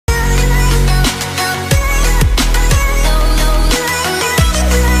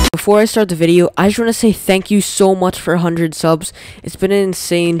before I start the video, I just want to say thank you so much for 100 subs. It's been an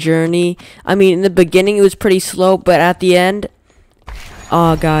insane journey. I mean, in the beginning it was pretty slow, but at the end,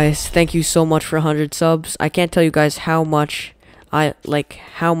 guys, thank you so much for 100 subs. I can't tell you guys how much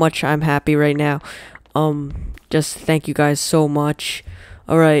I'm happy right now. Just thank you guys so much.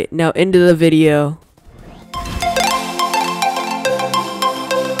 Alright, now into the video.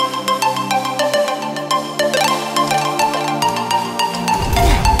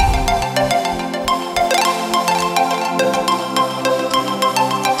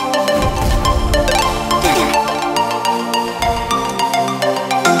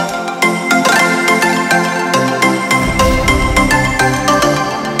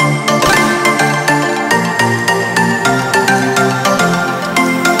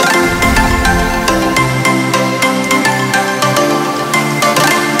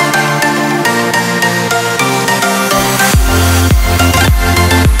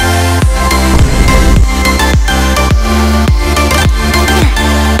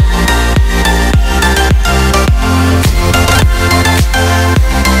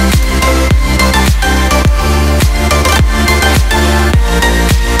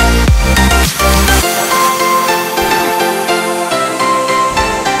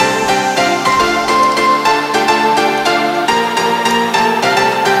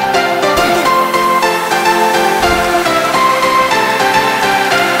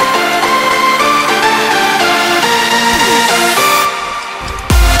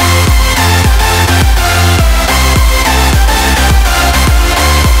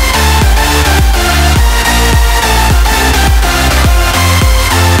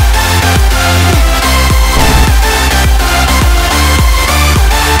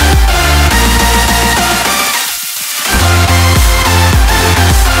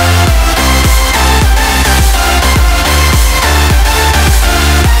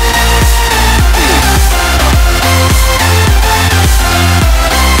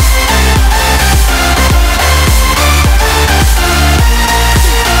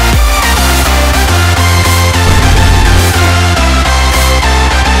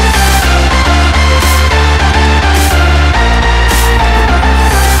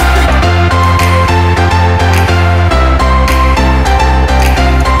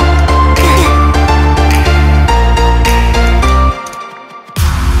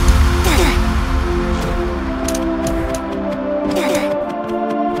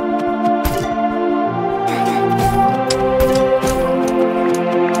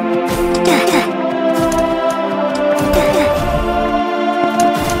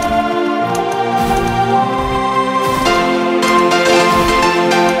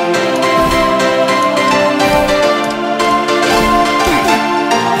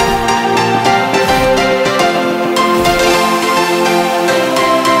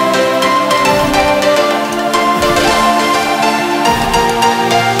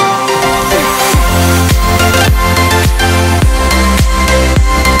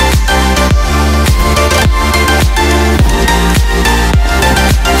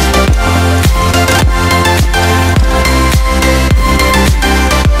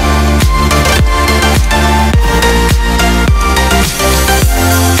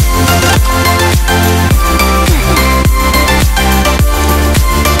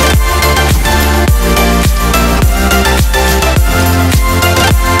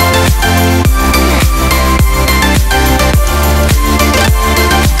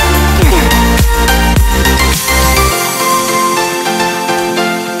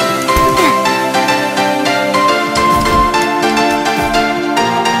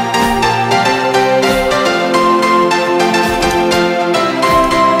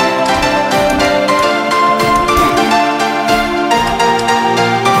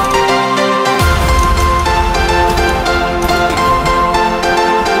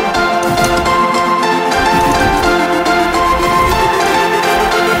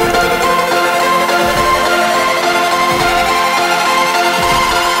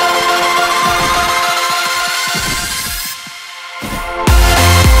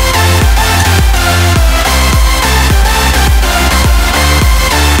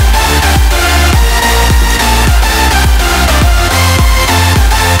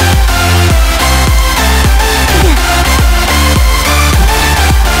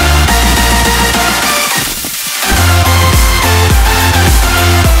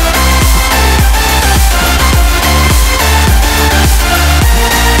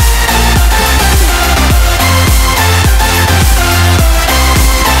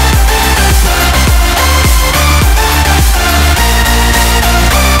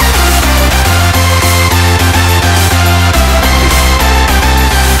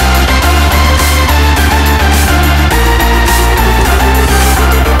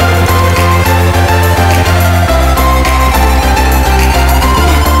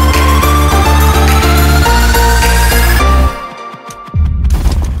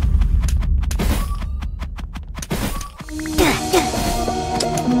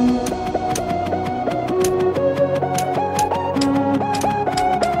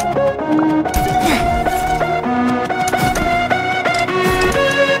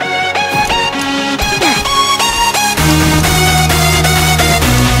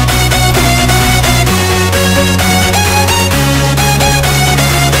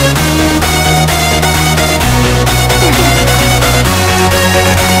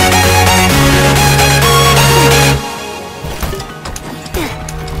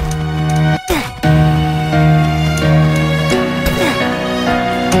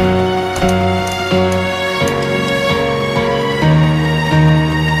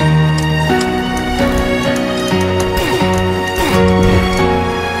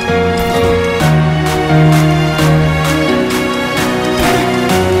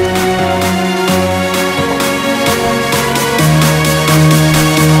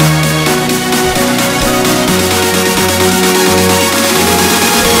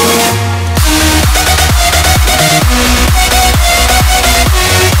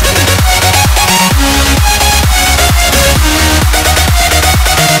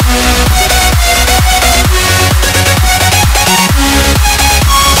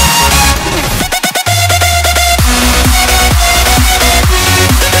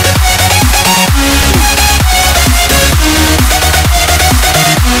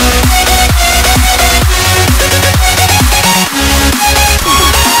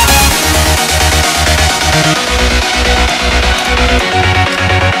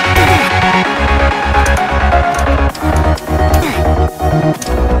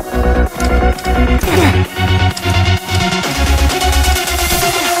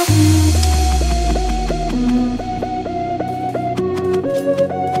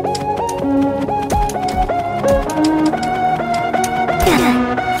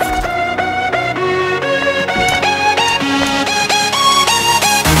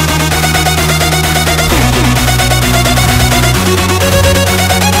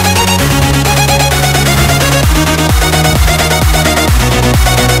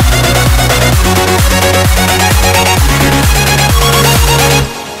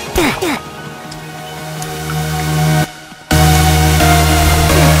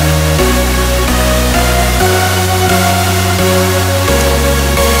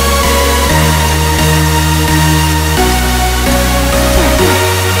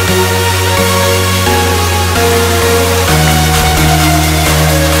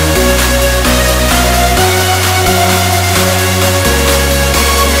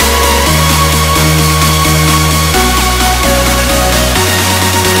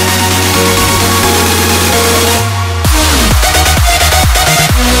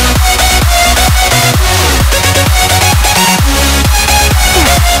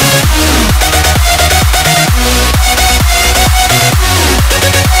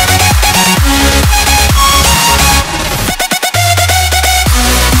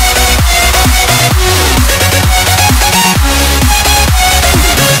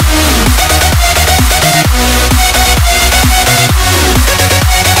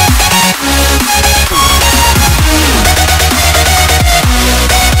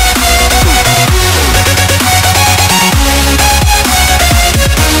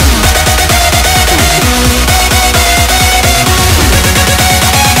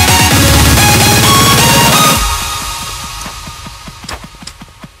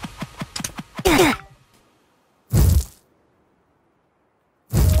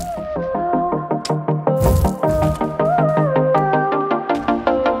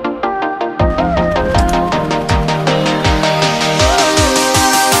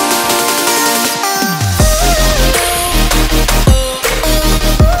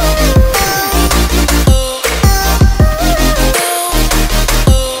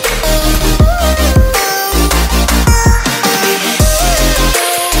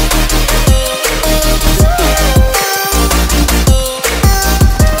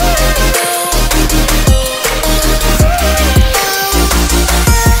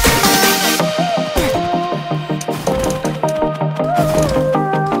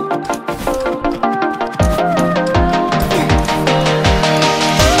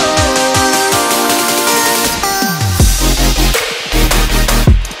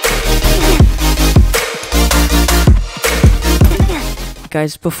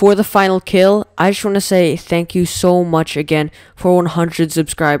 guys, before the final kill, I just want to say thank you so much again for 100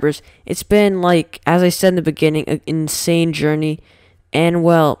 subscribers. It's been, like, as I said in the beginning, an insane journey. And,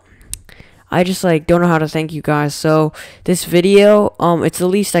 well, I just, like, don't know how to thank you guys. So, this video, it's the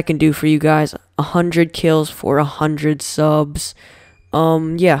least I can do for you guys. 100 kills for 100 subs.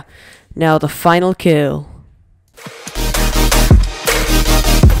 Yeah. Now, the final kill.